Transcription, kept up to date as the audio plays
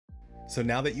So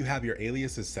now that you have your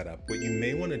aliases set up, what you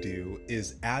may want to do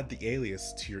is add the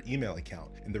alias to your email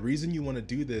account. And the reason you want to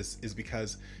do this is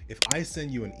because if I send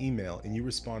you an email and you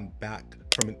respond back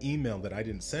from an email that I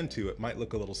didn't send to, it might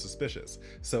look a little suspicious.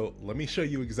 So let me show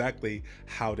you exactly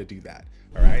how to do that.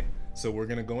 All right. So we're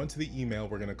going to go into the email,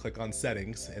 we're going to click on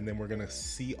settings, and then we're going to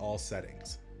see all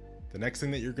settings. The next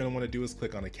thing that you're going to want to do is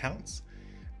click on accounts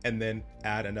and then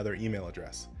add another email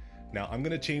address. Now I'm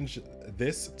going to change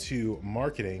this to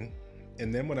marketing.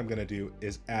 And then what I'm gonna do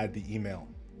is add the email.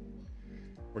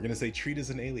 We're gonna say treat as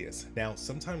an alias. Now,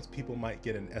 sometimes people might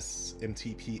get an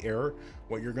SMTP error.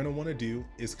 What you're gonna wanna do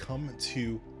is come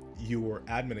to your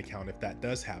admin account. If that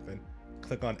does happen,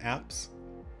 click on apps,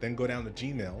 then go down to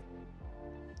Gmail.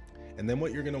 And then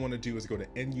what you're gonna wanna do is go to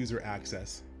end user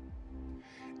access.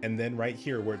 And then right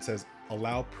here where it says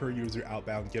allow per user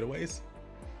outbound getaways,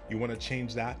 you wanna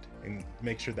change that and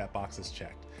make sure that box is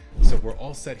checked. So we're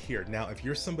all set here. Now, if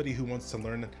you're somebody who wants to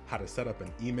learn how to set up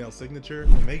an email signature,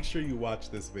 make sure you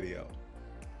watch this video.